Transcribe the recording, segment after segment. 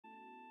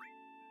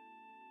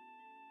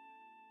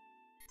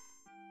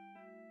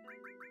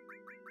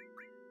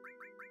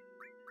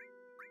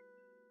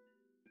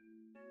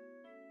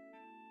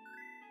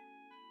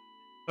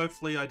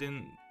Hopefully I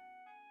didn't...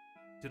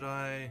 Did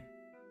I...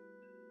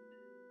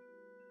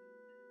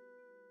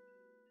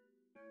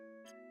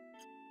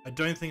 I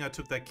don't think I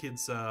took that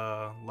kid's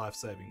life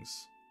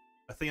savings.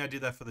 I think I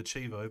did that for the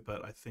Chivo,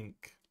 but I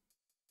think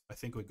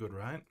we're good,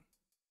 right?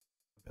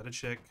 I better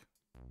check.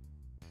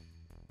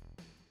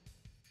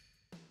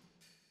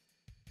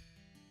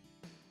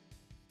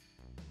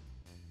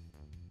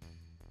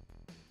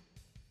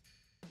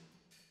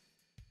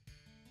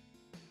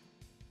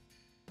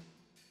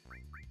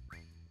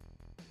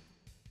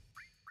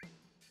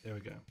 There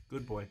we go.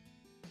 Good boy.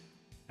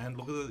 And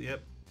look at the...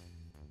 Yep.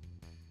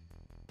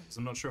 So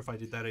I'm not sure if I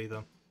did that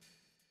either.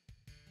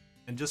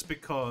 And just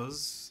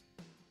because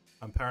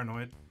I'm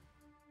paranoid,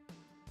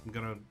 I'm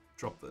gonna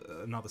drop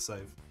another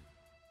save.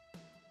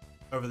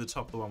 Over the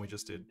top of the one we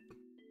just did.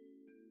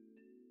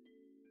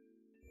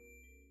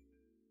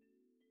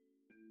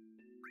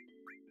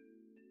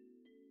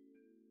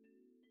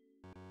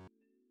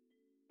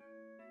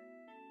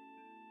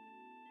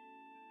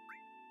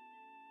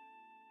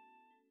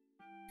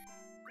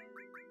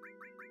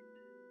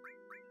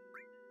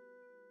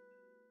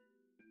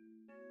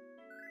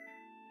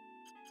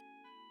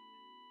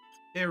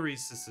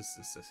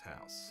 Ares'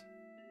 house.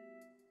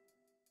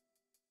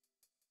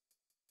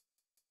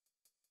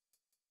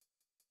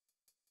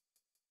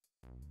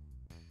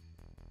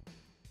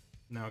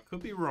 Now, I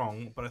could be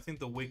wrong, but I think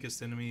the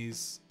weakest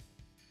enemies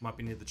might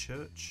be near the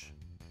church.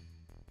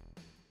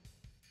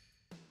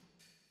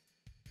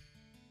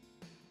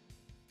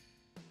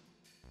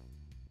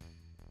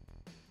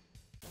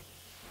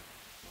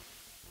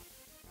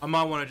 I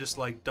might want to just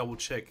like double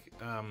check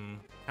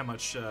how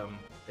much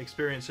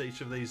experience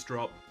each of these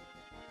drop.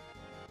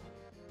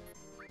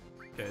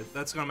 Okay,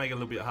 that's gonna make it a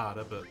little bit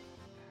harder, but...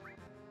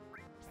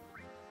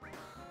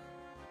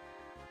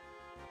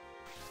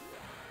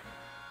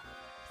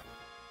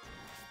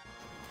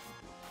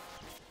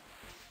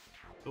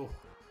 Oh,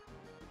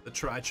 the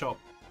tri-chop.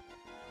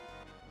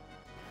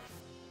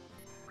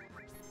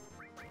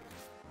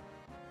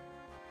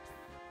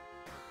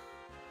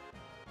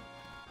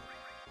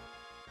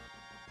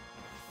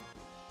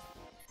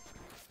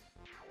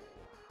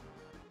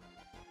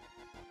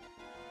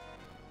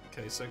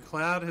 Okay, so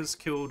Cloud has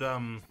killed,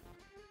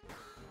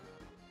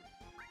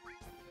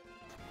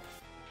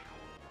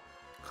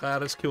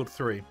 Cloud has killed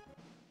 3.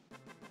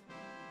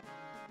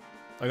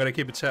 I gotta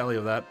keep a tally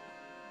of that.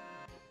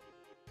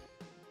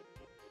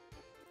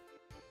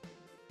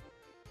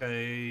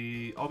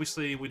 Okay,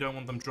 obviously we don't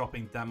want them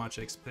dropping that much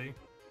XP.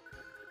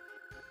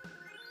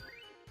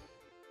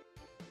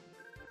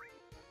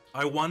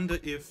 I wonder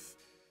if,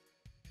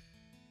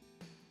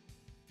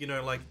 you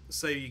know, like,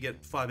 say you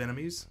get 5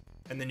 enemies,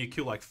 and then you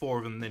kill like 4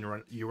 of them, and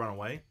then you run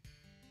away.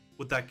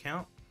 Would that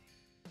count?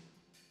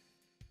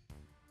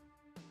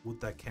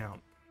 Would that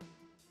count?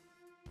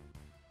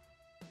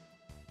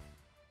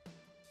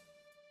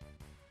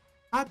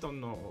 I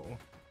don't know.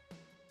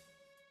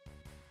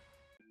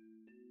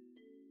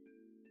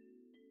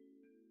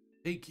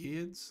 Hey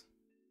kids.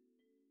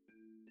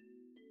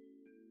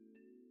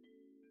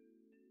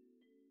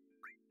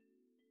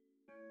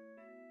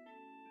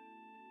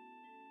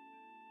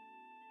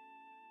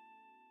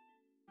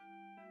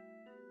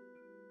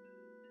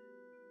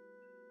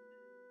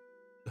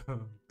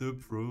 The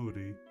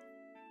fruity.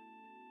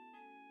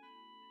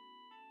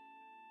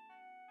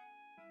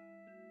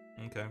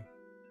 Okay.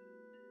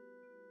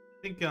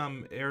 I think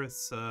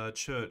Aerith's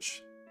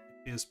church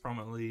appears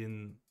prominently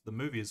in the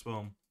movie as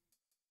well.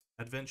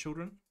 Advent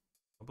Children,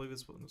 I believe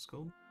that's what it's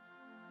called.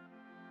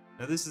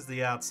 Now this is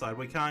the outside.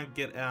 We can't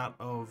get out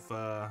of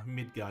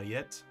Midgar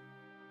yet.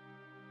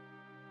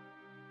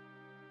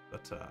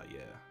 But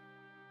yeah.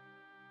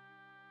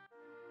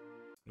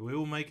 We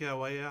will make our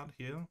way out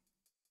here.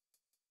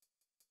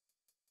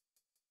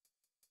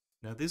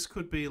 Now this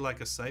could be like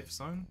a safe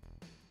zone.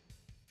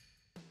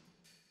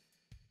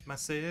 My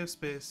safe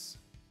space.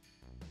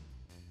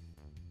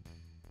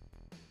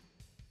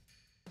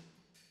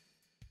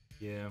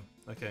 Yeah,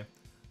 okay.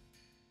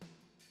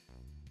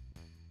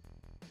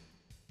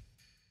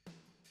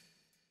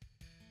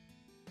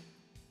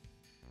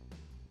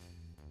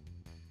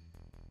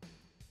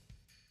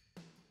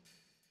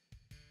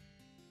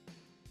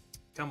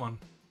 Come on.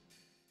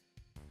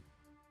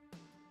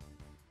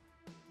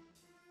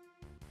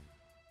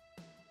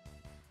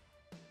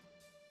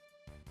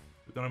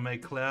 We're gonna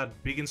make Cloud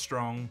big and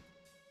strong.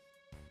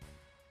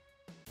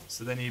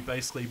 So then he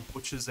basically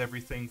butchers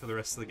everything for the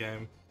rest of the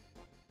game.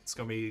 It's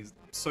gonna be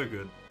so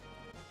good.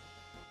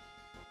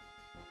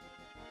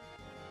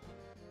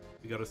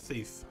 We got a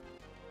thief.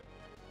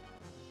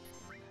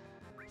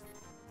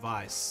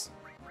 Vice.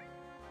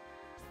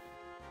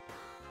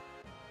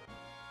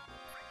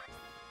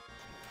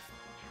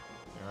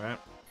 Alright.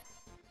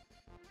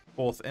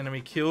 4th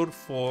enemy killed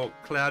for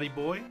Cloudy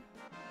Boy.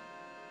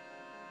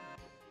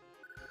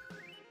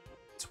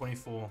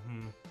 24.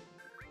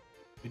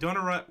 We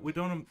don't want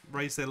to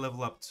raise their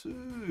level up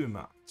too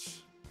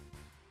much.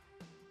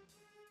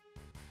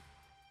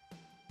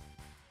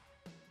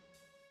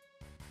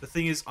 The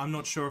thing is, I'm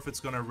not sure if it's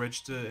going to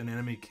register an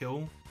enemy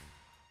kill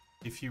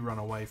if you run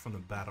away from the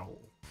battle.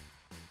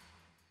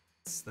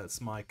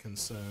 That's my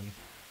concern.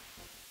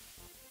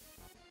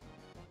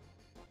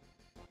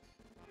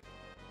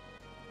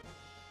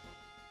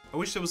 I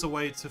wish there was a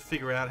way to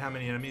figure out how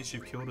many enemies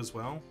you've killed as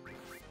well.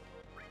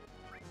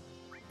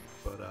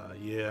 But,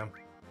 yeah.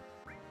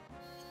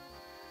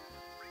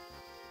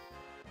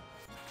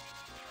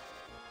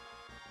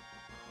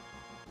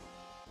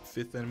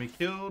 Fifth enemy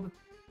killed.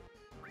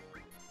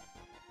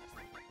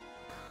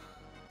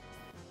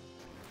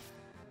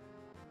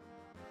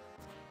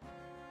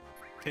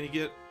 Can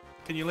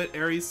you let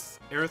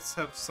Aerith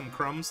have some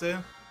crumbs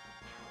there?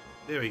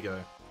 There we go.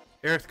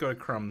 Aerith got a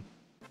crumb.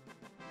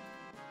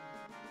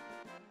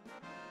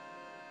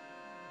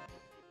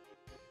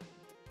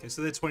 Okay,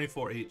 so they're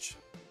 24 each.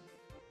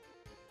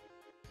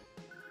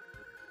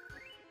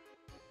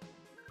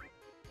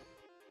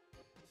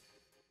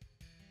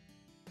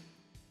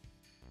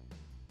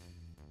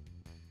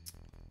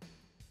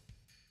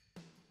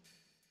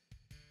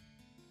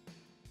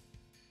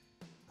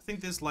 I think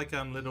there's like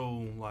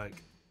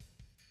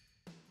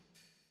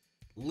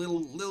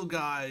little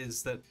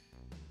guys that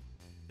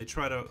they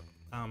try to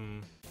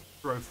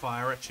throw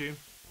fire at you.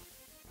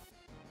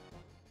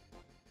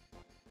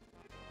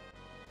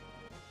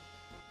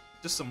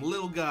 Just some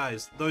little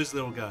guys, those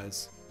little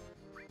guys.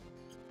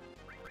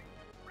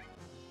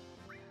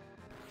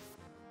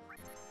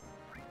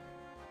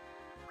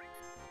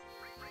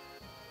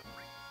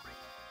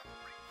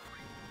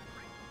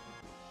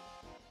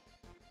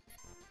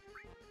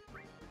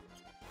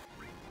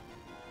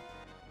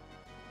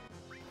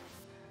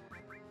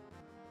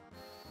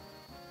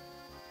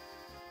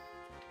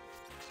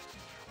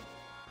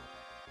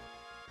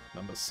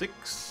 Number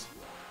 6.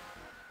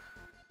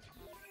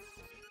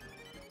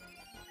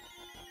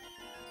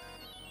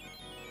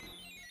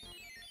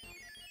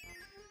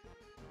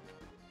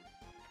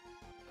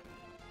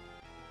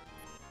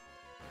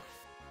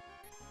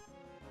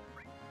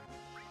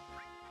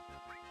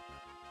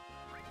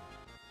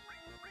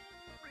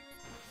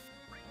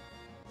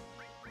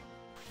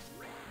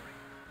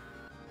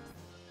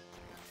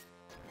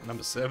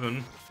 Number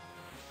 7.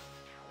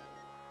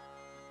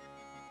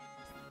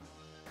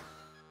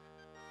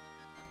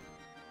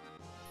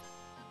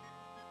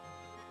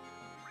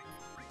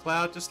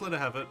 Cloud, just let her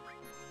have it.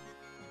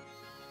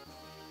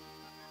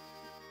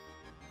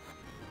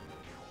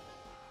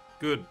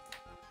 Good.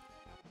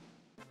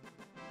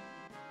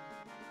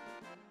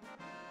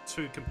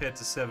 2 compared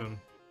to 7.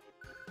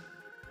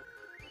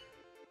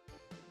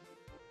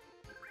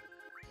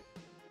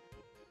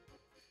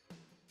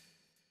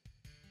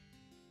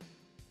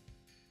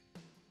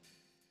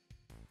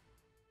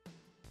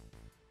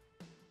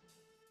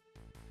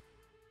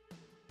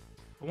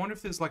 I wonder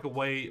if there's like a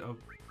way of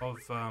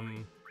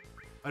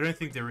I don't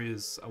think there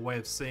is a way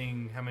of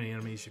seeing how many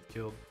enemies you've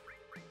killed.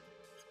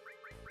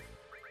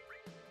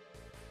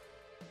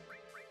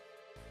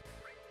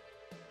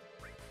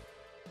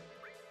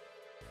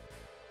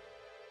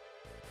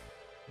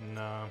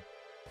 No.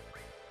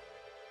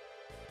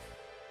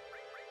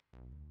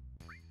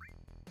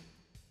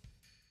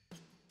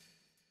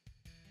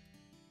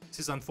 This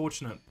is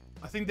unfortunate.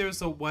 I think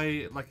there's a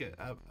way, like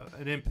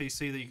an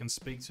NPC that you can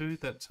speak to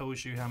that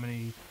tells you how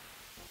many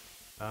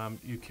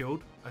you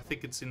killed. I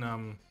think it's in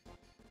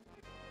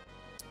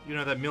you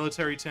know that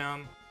military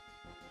town?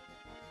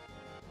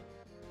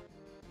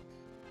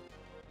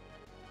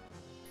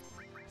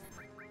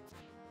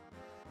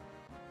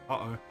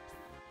 Uh-oh.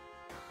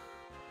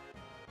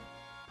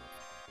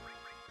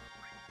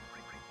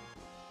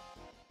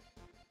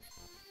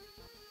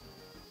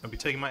 I'll be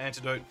taking my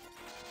antidote.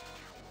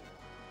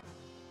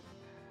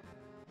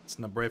 It's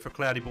not brave for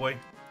Cloudy Boy.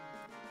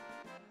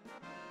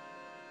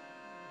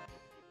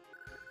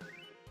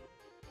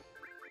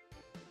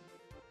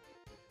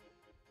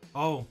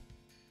 Oh.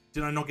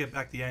 Did I not get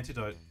back the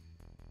antidote?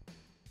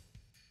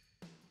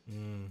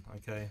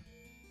 Okay.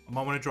 I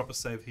might want to drop a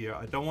save here.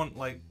 I don't want,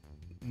 like,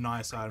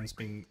 nice items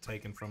being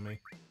taken from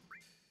me.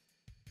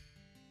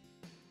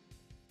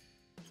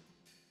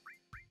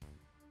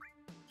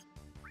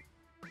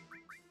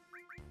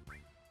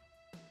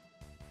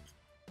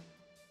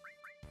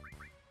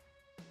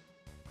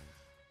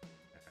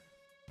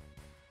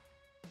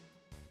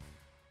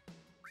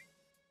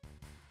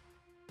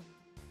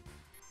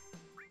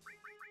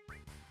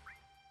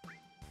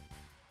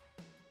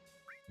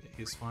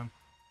 He's fine.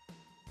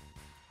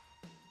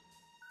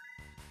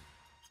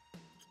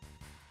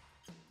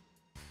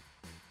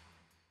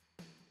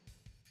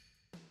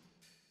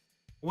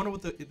 I wonder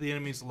what the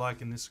enemies are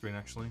like in this screen,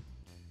 actually.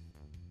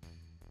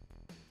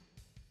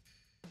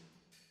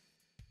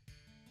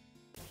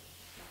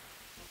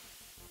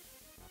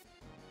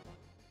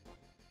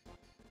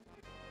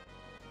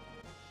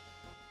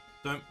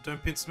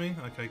 Don't pinch me?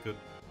 Okay, good.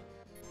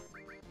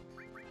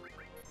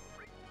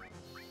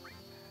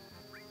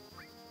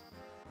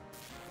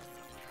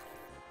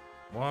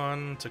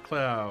 One to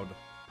Cloud.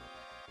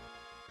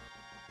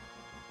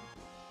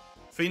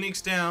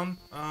 Phoenix down.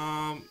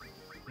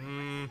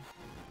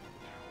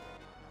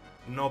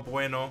 No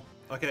bueno.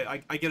 Okay,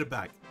 I get it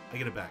back. I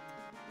get it back.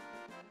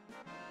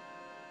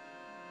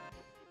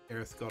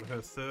 Aerith got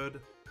her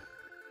third.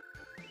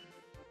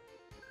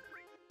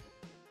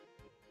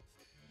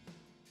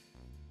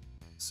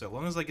 So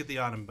long as I get the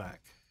item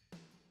back.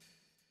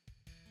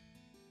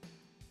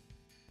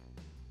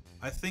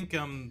 I think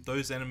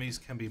those enemies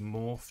can be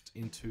morphed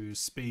into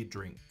speed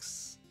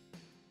drinks.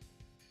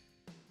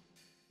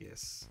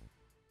 Yes.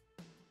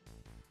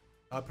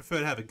 I prefer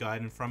to have a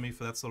guide in front of me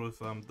for that sort of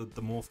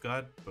the morph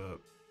guide, but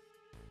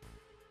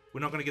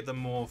we're not going to get the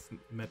morph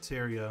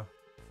materia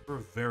for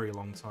a very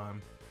long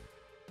time,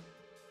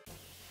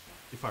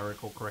 if I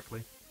recall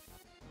correctly.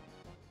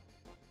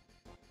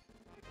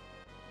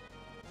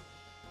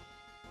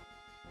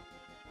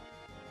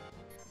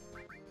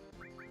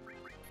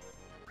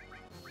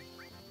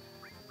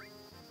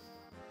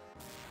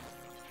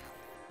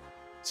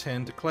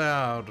 Ten to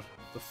Cloud,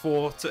 the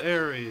 4 to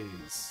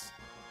Ares.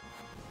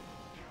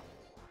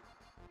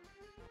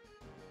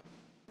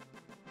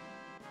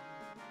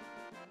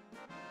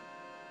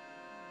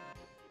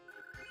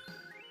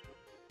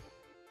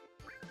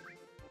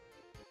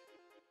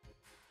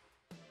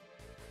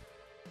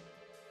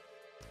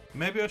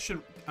 Maybe I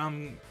should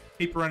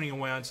keep running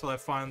away until I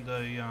find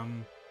a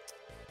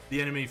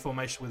the enemy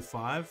formation with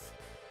 5.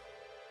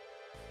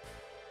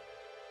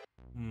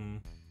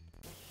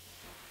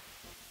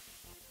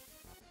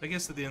 I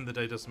guess at the end of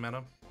the day, it doesn't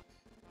matter.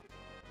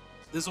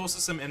 There's also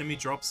some enemy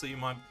drops that you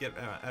might get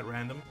at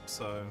random,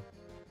 so...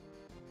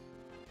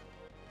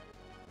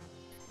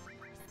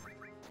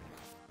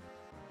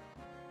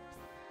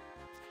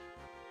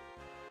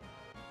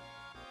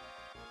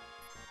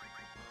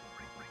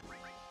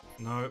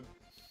 No.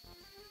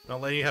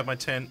 Not letting you have my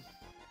tent.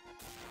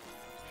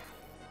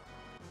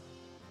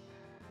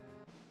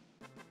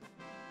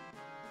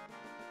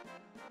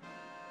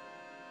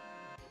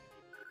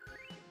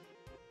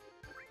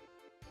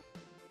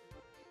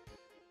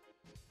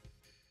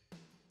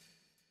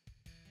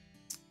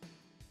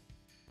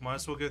 Might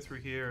as well go through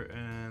here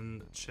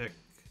and check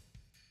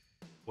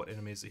what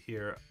enemies are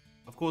here.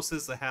 Of course,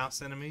 there's the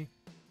house enemy.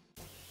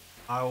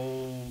 I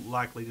will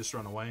likely just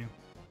run away.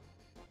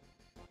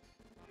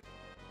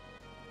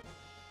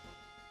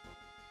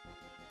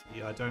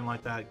 Yeah, I don't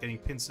like that, getting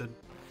pincered.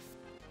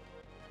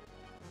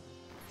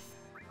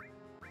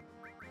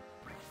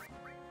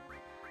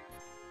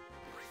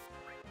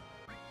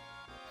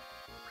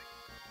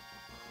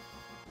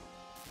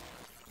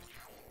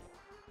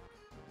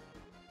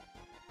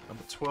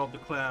 Number 12, the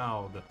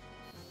Cloud.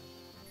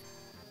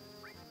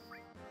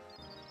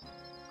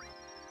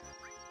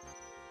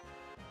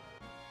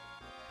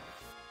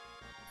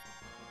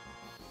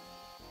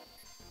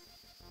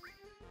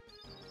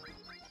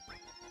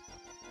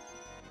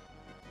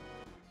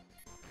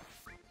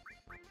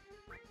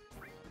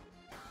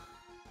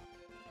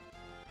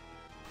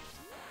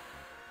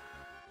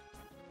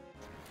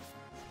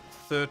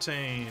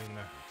 $13.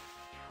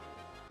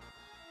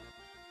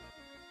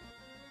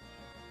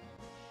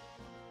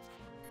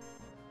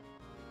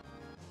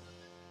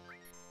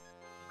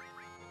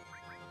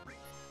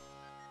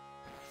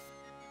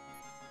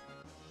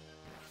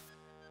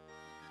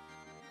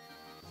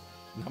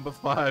 Number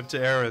 5 to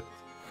Aerith.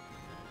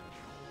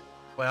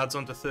 Cloud's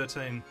onto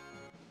 13.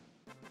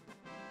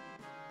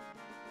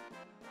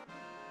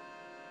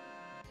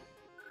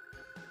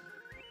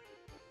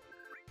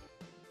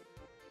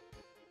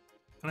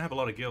 Gonna have a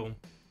lot of gil.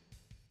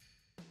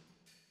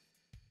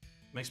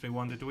 Makes me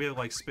wonder, do we have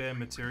like spare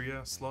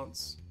materia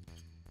slots?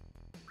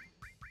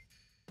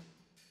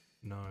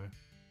 No.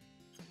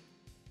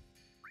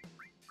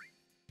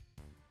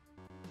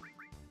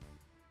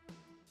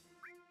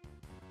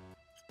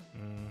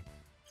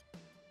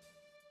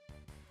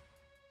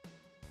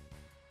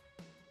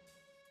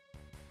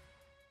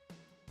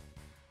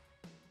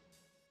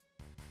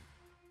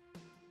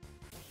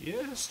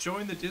 Yes,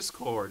 join the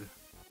Discord.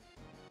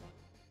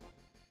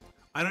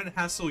 I don't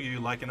hassle you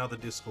like in other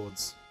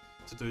Discords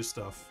to do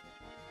stuff.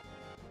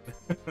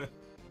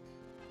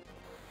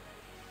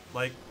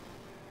 Like,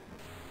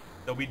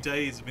 there'll be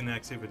days of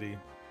inactivity.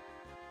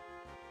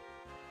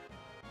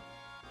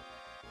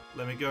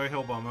 Let me go,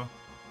 Hellbomber.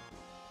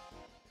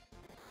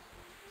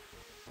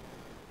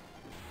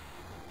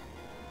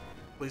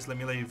 Please let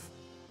me leave.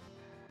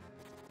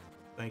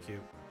 Thank you.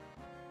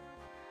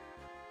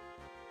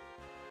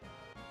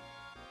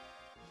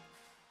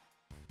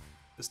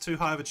 There's too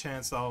high of a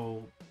chance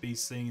I'll be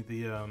seeing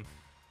the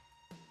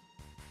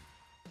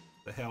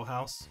Hell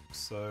House,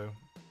 so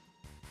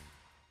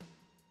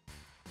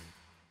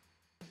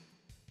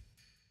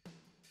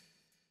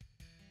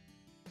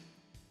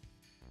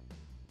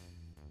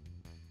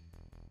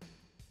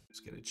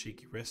let's get a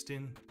cheeky rest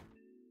in.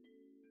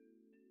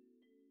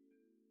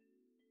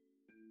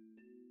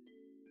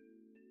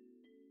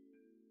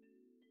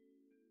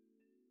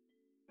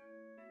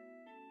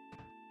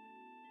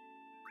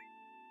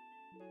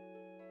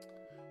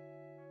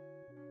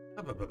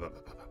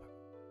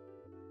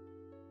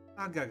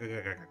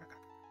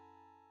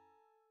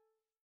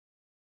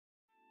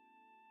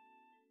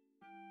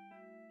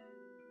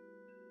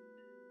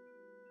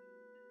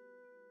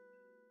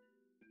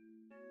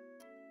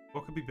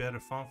 What could be better?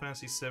 Final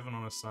Fantasy VII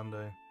on a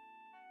Sunday.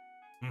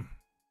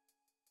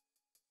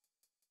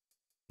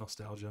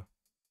 Nostalgia.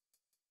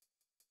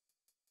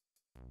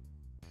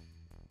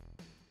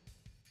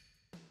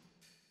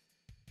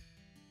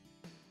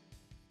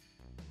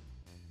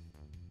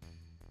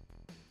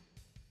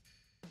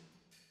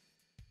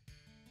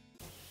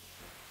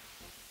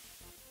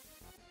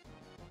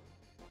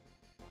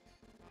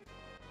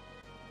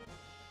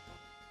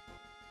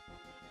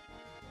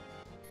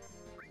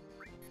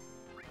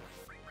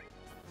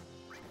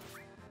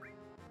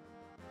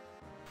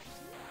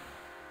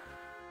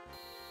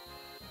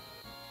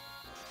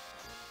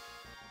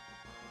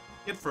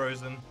 Get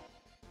frozen.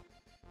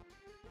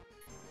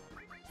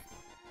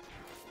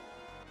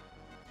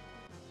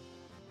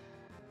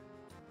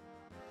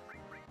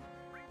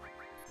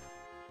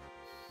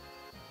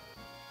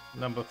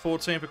 Number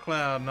 14 for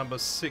Cloud, number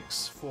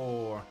 6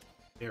 for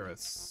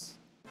Aerith.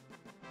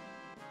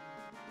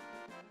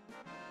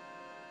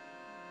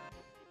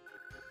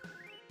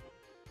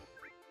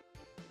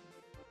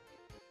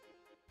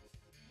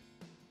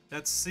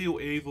 That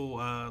Seal Evil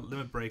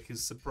limit break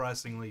is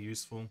surprisingly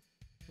useful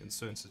in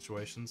certain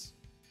situations.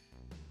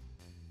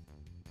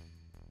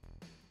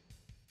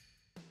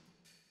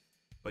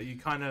 But you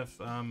kind of,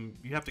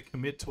 you have to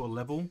commit to a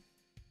level,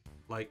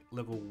 like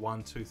level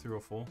 1, 2, 3,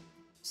 or 4.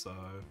 So,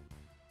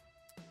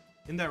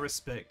 in that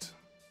respect,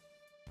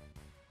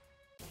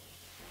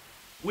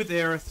 with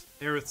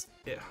Aerith,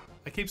 yeah,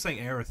 I keep saying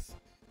Aerith,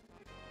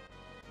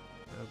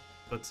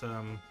 but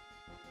oh,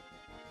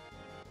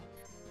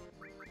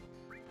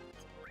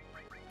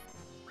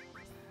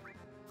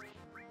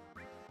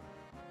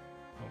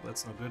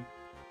 that's not good.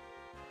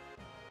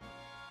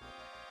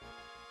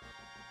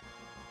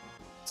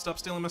 Stop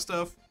stealing my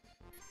stuff.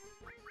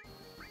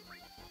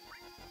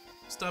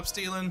 Stop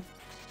stealing.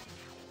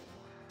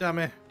 Damn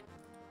it.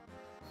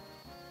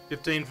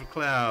 15 for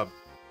Cloud,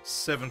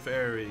 7 for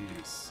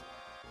Aries.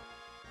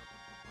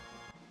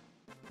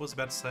 What was I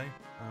about to say?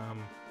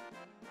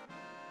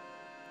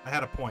 I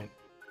had a point.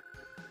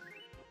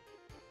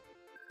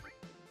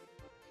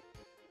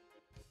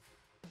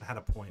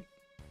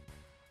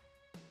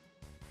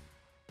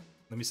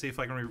 Let me see if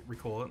I can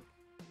recall it.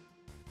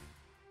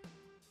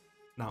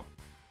 No,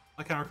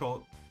 I can't recall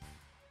it.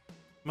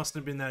 Mustn't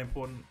have been that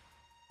important.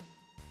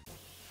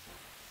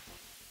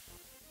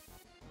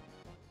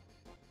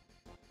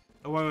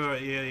 Oh,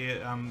 wait,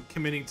 yeah,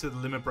 committing to the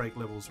limit break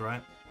levels,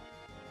 right?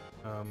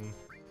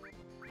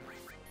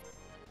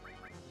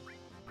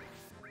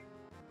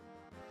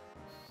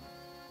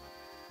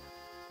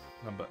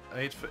 Number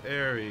 8 for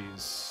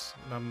Aries,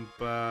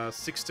 number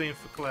 16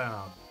 for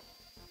Cloud.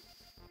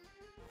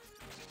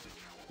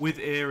 With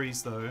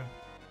Aries, though,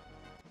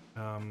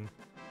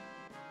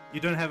 you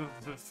don't have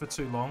it for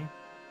too long,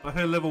 but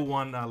her level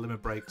 1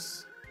 limit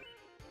breaks,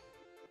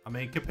 I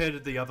mean, compared to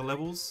the other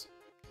levels,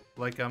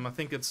 like, I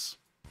think it's,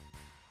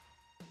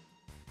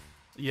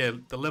 yeah,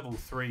 the level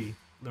 3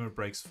 limit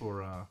breaks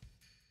for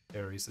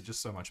Aries are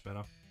just so much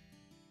better.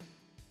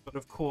 But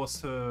of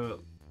course, her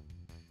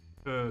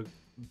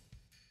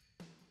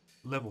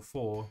level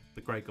 4,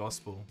 the Great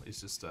Gospel, is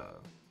just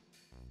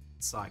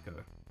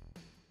psycho.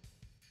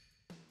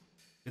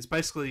 It's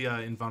basically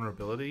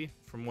invulnerability,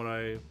 from what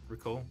I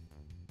recall.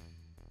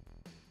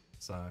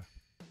 So,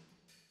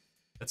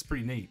 that's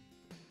pretty neat.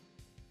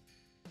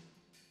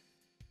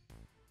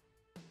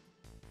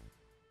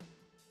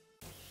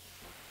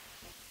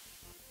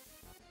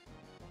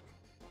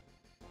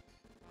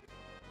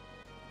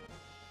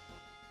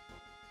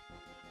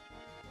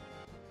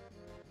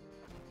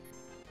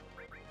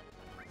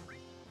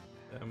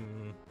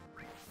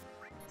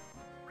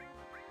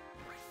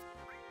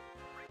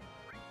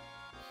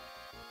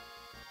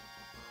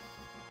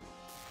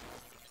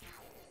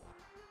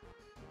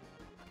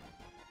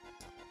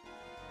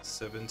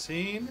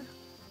 $17.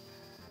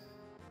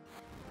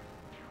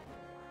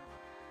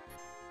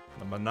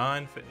 Number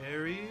 9 for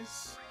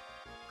Aries.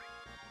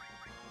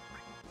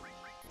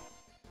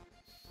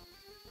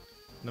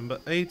 Number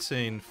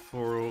 18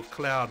 for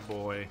Cloud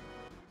Boy.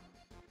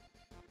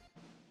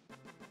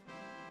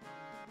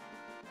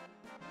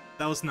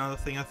 That was another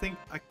thing. I think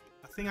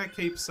I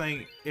keep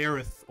saying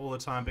Aerith all the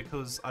time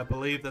because I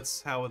believe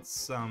that's how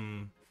it's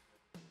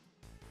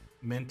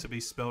meant to be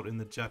spelt in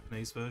the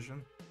Japanese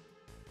version.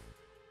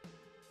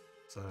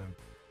 So,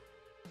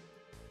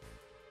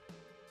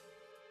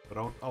 but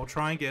I'll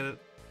try and get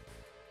it.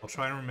 I'll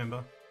try and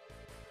remember.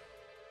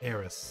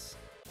 Aries.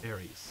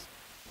 Aries.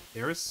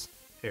 Aries?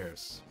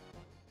 Aries.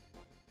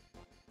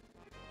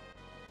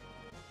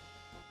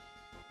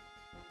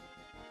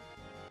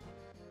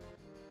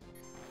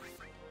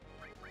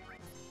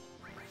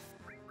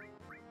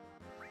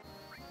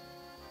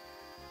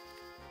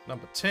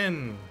 Number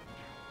 10.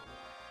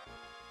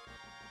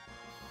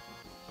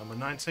 Number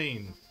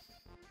 19.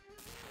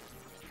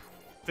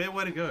 Fair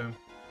way to go.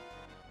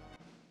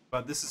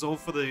 But this is all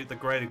for the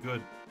greater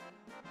good.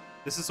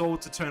 This is all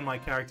to turn my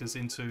characters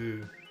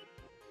into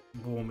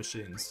war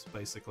machines,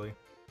 basically.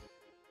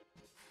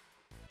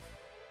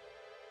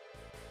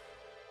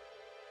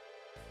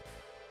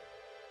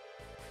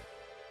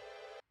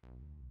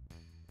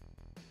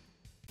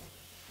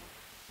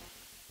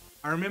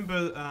 I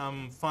remember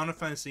Final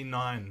Fantasy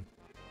IX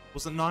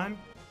Was it 9?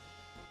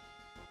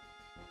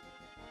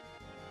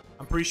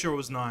 I'm pretty sure it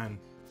was 9.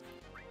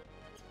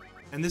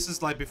 And this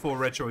is like before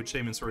retro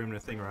achievements were even a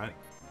thing, right?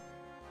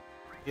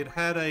 It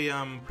had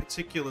a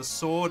particular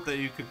sword that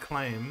you could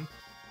claim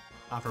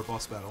after a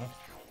boss battle.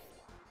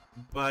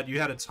 But you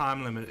had a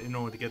time limit in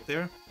order to get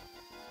there.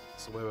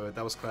 So wait,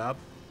 that was Cloud.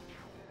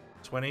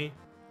 20.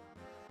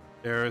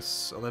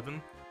 Eris,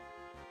 11.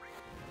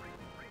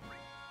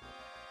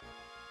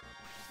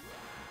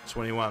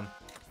 21.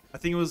 I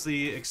think it was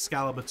the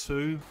Excalibur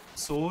 2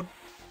 sword.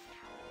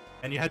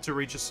 And you had to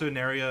reach a certain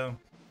area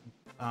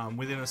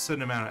within a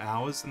certain amount of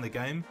hours in the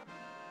game.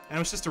 And it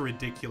was just a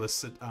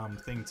ridiculous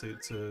thing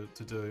to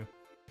do.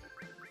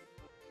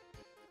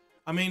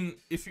 I mean,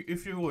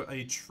 if you're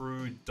a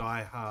true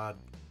die-hard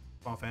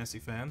Final Fantasy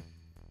fan,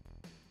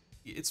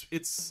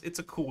 it's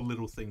a cool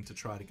little thing to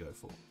try to go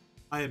for.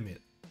 I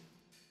admit.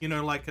 You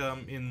know, like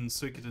in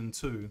Suikoden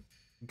 2,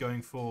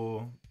 going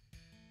for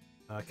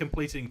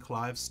completing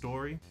Clive's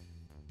story.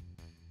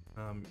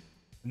 And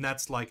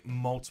that's like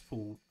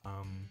multiple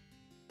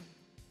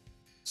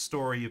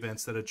story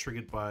events that are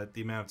triggered by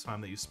the amount of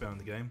time that you spend on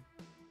the game.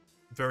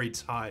 Very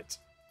tight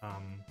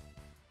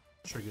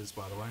triggers,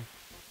 by the way.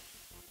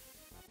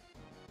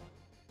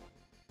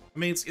 I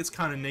mean, it's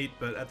kind of neat,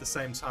 but at the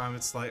same time,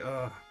 it's like,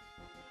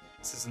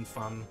 this isn't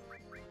fun.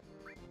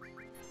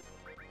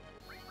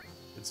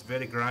 It's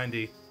very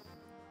grindy.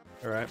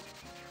 Alright.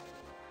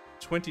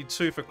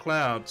 22 for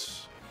Cloud.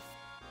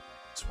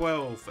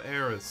 12 for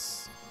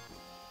Eris.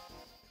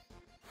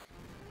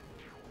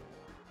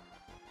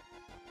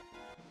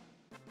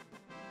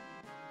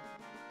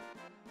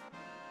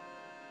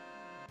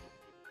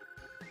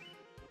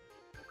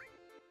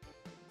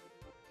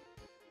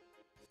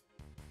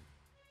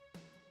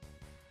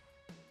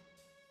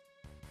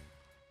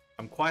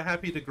 I'm quite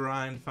happy to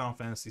grind Final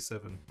Fantasy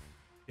VII.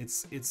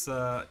 It's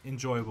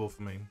enjoyable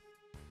for me.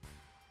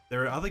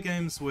 There are other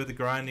games where the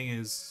grinding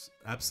is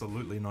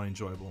absolutely not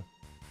enjoyable.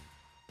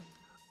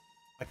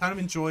 I kind of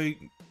enjoy,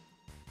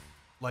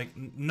 like,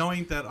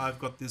 knowing that I've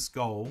got this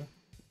goal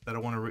that I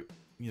want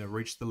to,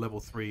 reach the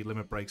level 3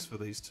 limit breaks for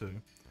these two,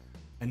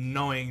 and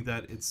knowing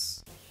that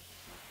it's,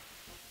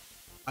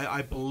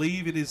 I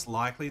believe it is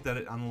likely that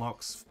it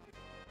unlocks,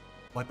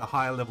 like, the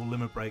higher level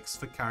limit breaks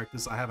for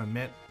characters I haven't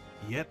met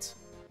yet.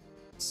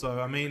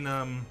 So, I mean,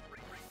 I'm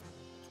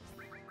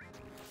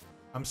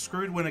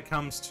screwed when it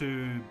comes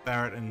to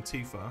Barret and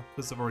Tifa,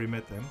 because I've already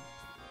met them.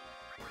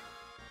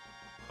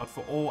 But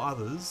for all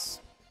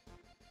others,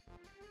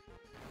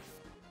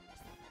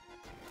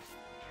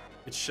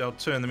 it shall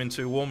turn them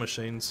into war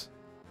machines.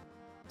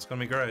 It's gonna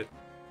be great.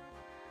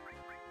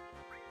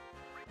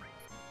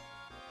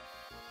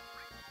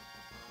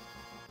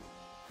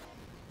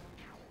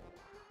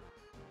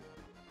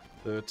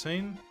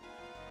 $13.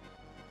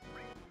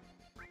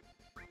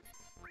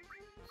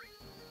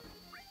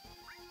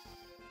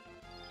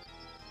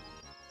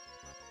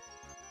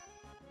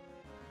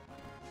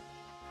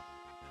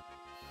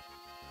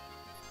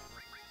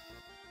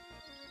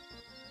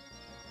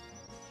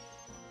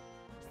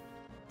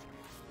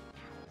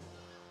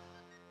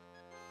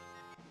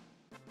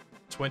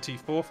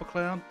 24 for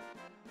Cloud.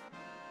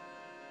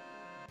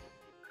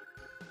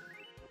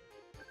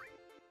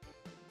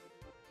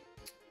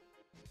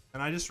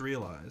 And I just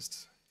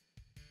realized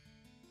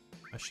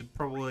I should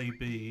probably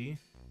be...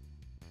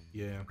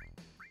 Yeah.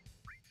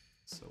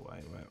 So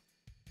wait.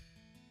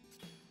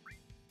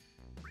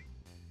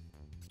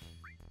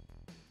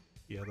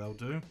 Yeah, that'll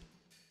do.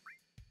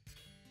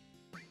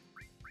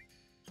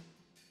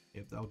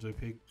 Yep, that'll do,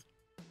 pig.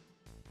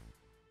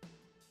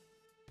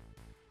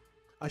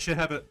 I should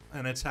have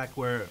an attack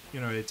where,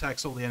 it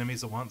attacks all the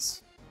enemies at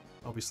once,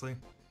 obviously,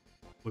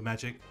 with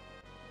magic.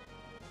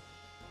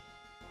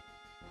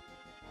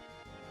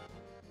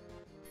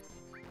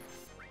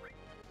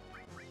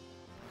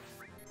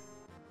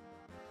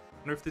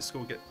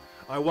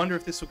 I wonder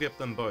if this will get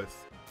them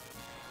both.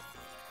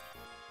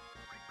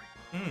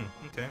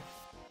 Okay.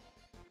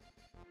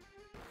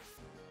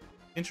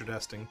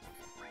 Interesting.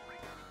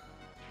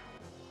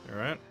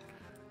 Alright.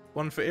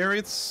 One for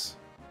Aerith.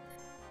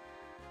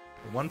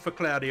 One for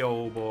Cloudy,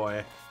 old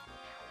boy.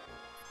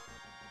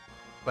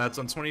 Cloud's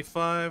on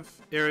 25.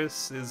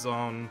 Eris is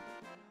on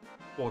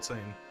 14.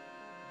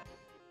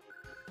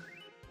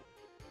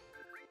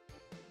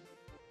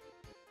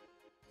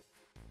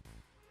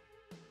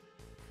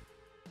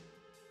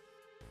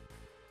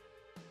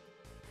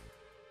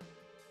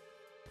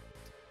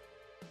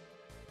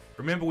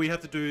 Remember, we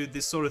have to do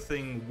this sort of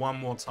thing one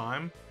more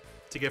time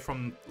to get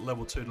from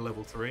level 2 to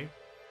level 3.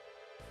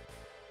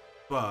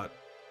 But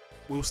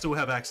we'll still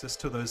have access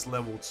to those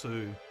level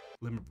 2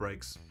 limit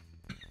breaks.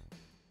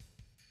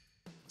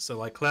 So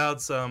like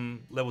Cloud's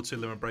level 2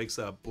 limit breaks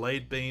are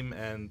Blade Beam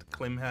and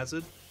Clim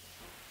Hazard.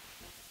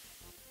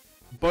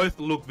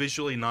 Both look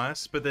visually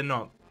nice, but they're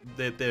not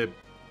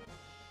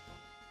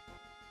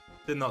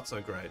not so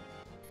great.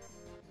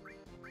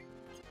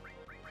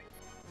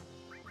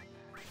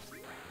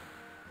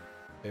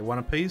 Okay, one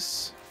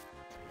apiece.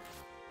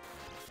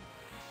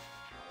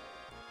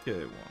 Okay,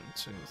 1,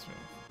 2, 3.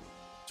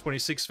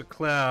 26 for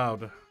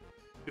Cloud.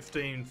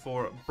 15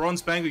 for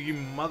Bronze Bangle, you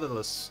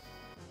motherless.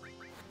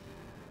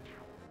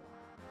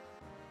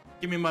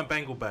 Give me my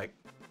bangle back.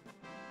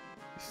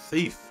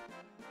 Thief.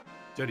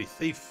 Dirty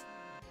thief.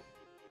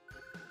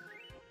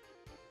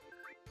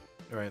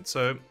 Alright,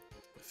 so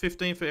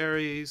 15 for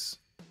Aries,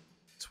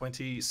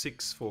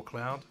 26 for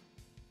Cloud.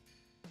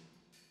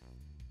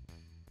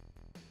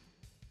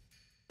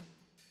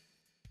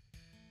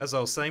 As I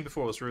was saying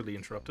before I was rudely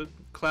interrupted,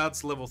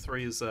 Cloud's level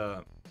 3 is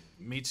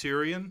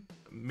Meteorian,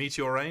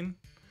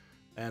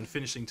 and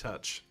Finishing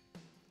Touch.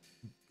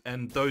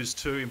 And those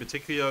two in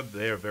particular,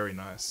 they're very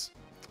nice.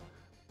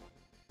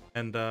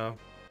 And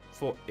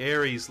for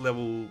Aries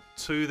level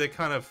 2, they're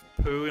kind of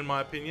poo in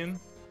my opinion.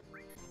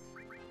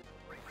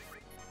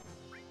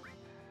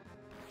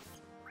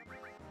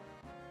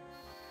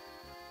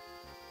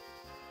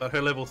 But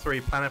her level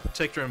 3, Planet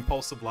Protector and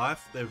Pulse of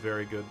Life, they're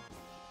very good.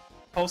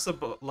 Pulse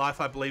of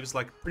Life, I believe, is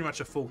like pretty much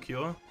a full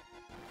cure.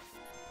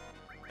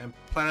 And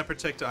Planet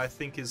Protector, I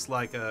think, is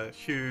like a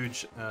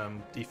huge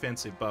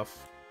defensive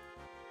buff.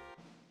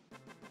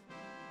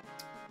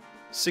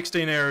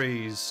 16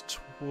 Aries,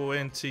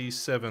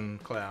 27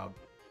 Cloud.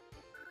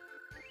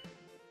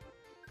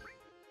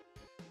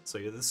 So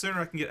yeah, the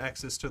sooner I can get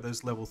access to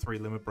those level 3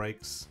 limit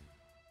breaks,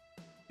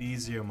 the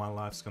easier my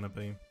life's gonna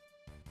be.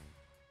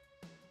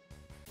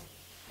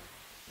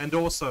 And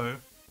also,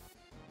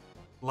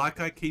 like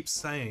I keep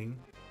saying,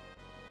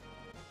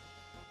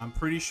 I'm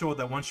pretty sure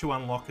that once you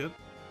unlock it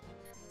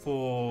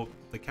for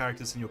the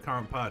characters in your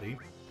current party,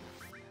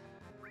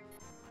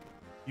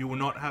 you will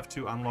not have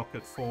to unlock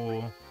it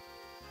for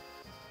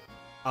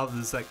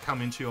others that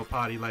come into your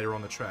party later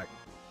on the track.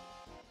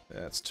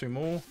 That's 2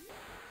 more.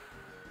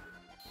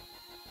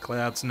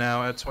 Cloud's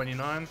now at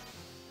 29.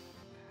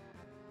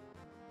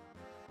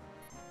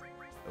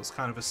 That was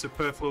kind of a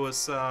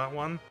superfluous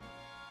one.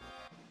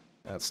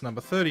 That's number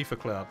 30 for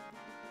Cloud.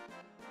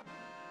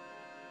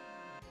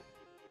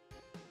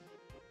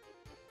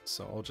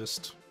 So I'll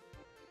just...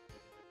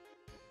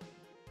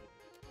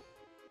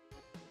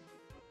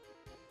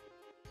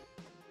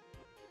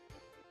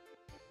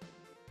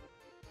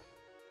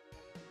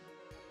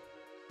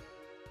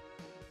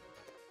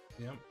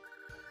 Yep.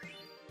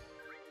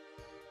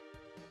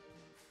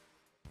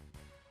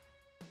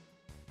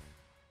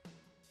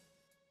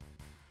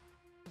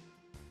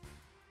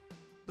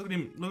 Look at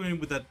him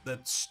with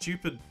that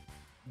stupid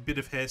bit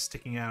of hair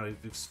sticking out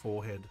of his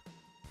forehead.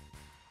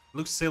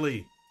 Looks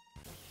silly.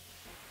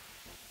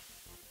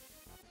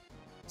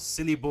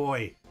 Silly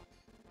boy.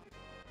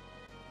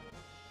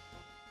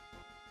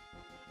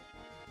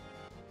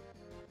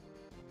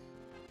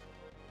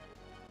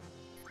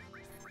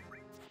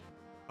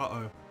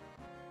 Uh-oh.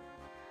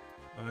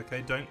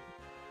 Okay, don't...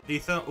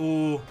 Ether,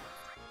 ooh.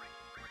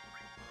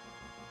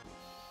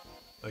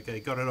 Okay,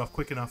 got it off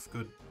quick enough,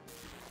 good.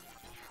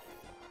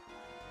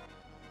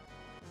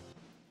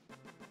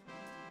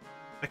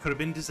 That could have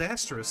been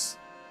disastrous.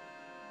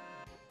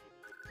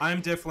 I'm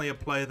definitely a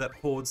player that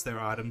hoards their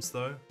items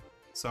though.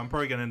 So I'm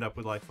probably gonna end up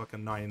with like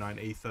fucking 99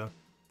 ether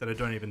that I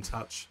don't even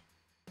touch.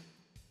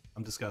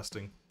 I'm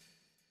disgusting.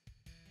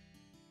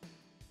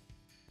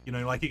 You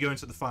know, like you go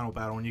into the final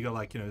battle and you got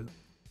like, you know,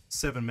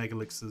 7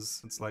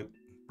 megalixirs. It's like,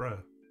 bro,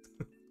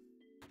 what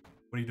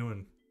are you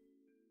doing?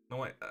 No,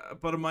 wait,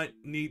 but I might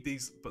need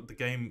these. But the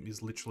game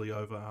is literally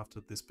over after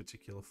this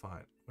particular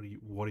fight.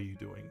 What are you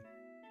doing?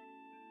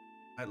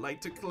 I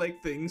like to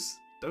collect things.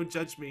 Don't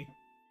judge me.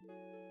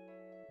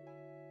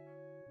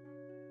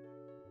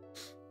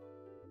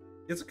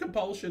 It's a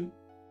compulsion.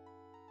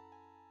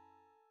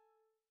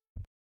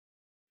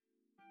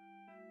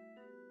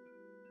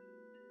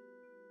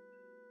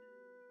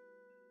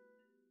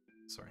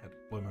 Sorry, I had to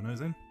blow my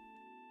nose in.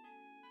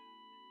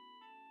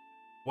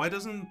 Why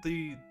doesn't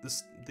the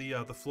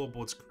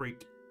floorboards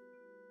creak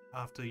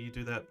after you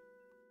do that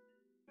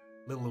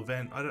little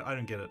event? I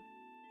don't get it.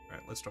 All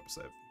right, let's drop a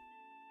save.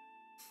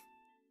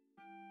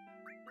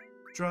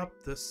 Drop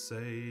the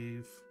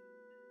save.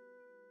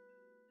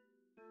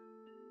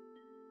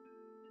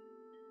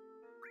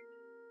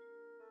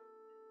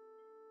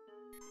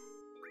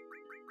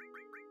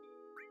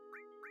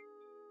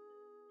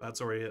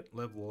 That's already at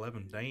level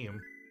 11.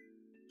 Damn.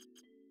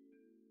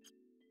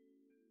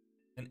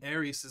 And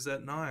Aries is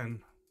at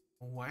 9.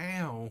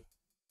 Wow.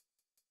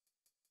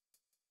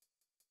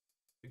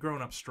 You're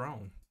growing up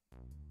strong.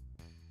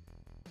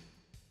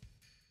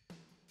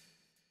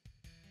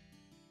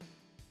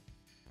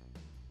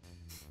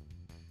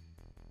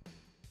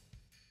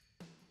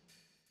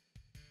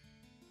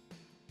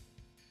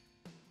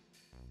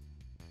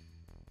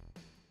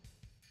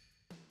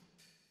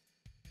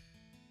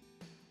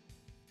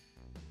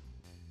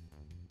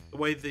 The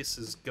way this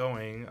is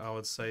going, I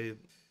would say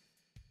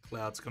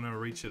Cloud's gonna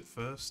reach it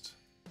first.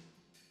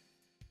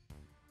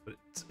 But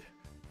he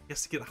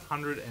has to get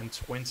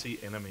 120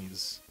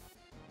 enemies.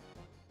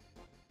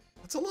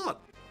 That's a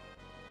lot!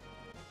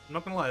 I'm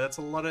not gonna lie, that's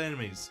a lot of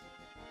enemies.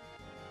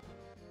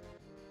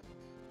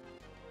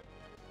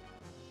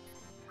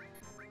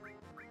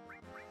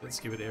 Let's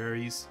give it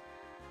Aries.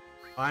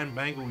 Iron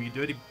Bangle, you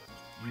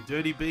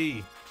dirty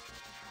bee.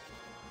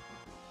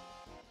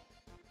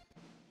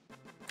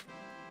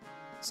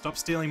 Stop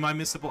stealing my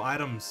missable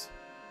items.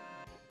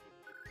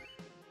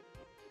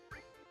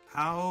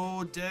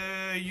 How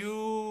dare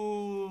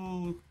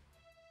you?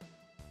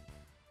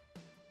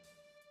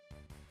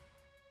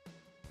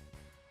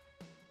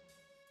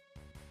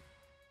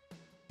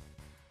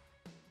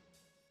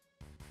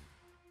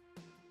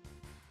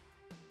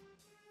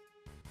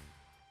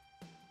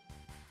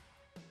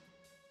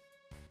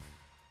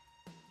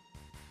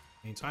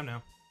 Anytime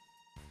now.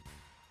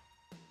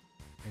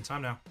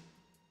 Anytime now.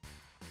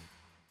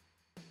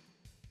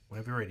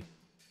 Whenever you're ready.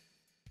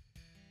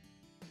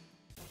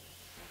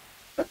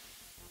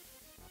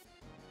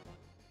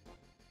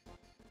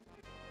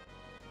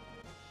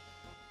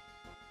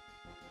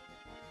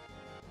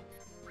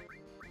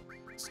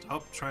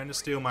 Stop trying to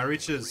steal my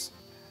riches.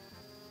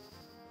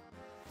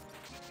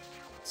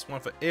 This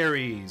one for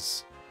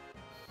Aries.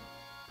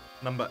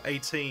 Number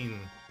 18.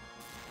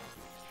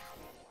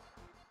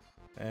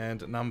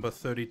 And number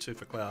 32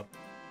 for Cloud.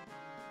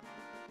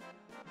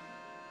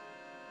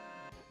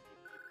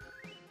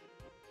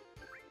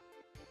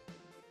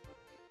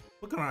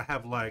 We're gonna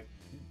have like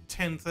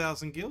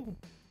 10,000 gil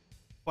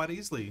quite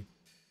easily.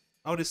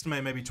 I would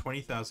estimate maybe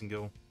 20,000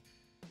 gil.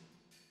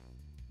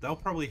 That'll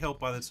probably help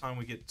by the time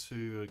we get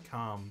to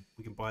Calm.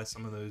 We can buy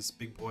some of those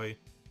big boy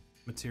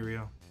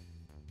materia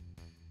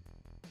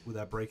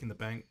without breaking the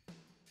bank.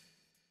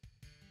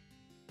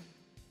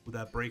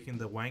 Without breaking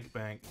the wank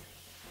bank.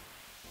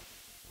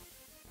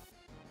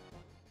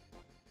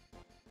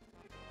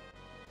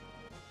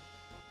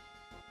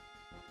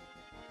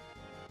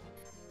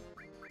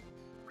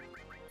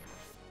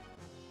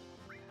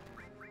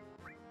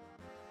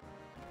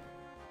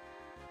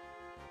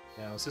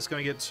 Now, is this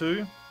going to get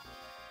 2?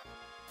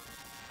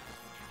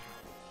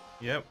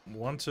 Yep,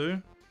 1,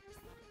 2.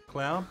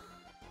 Cloud.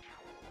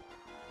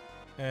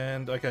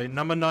 And, okay,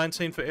 number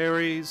 19 for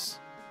Aries.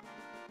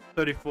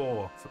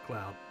 34 for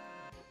Cloud.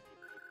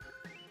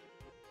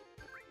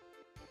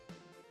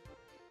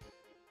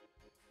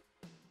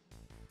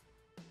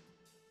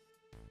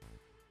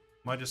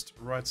 Might just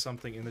write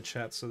something in the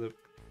chat so that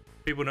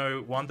people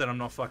know, 1, that I'm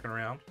not fucking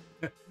around.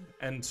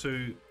 And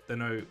 2, they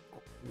know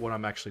what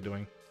I'm actually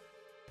doing.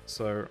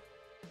 So,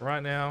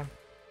 right now,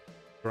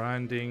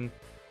 grinding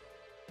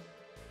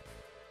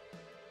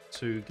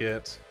to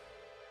get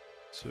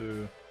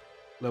to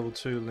level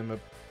 2 limit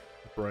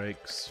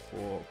breaks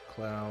for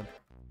Cloud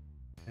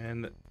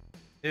and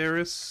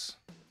Eris.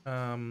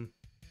 Cloud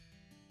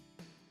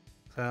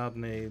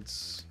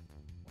needs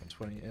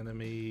 120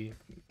 enemy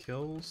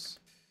kills,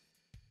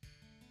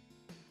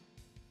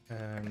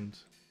 and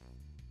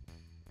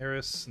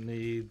Eris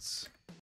needs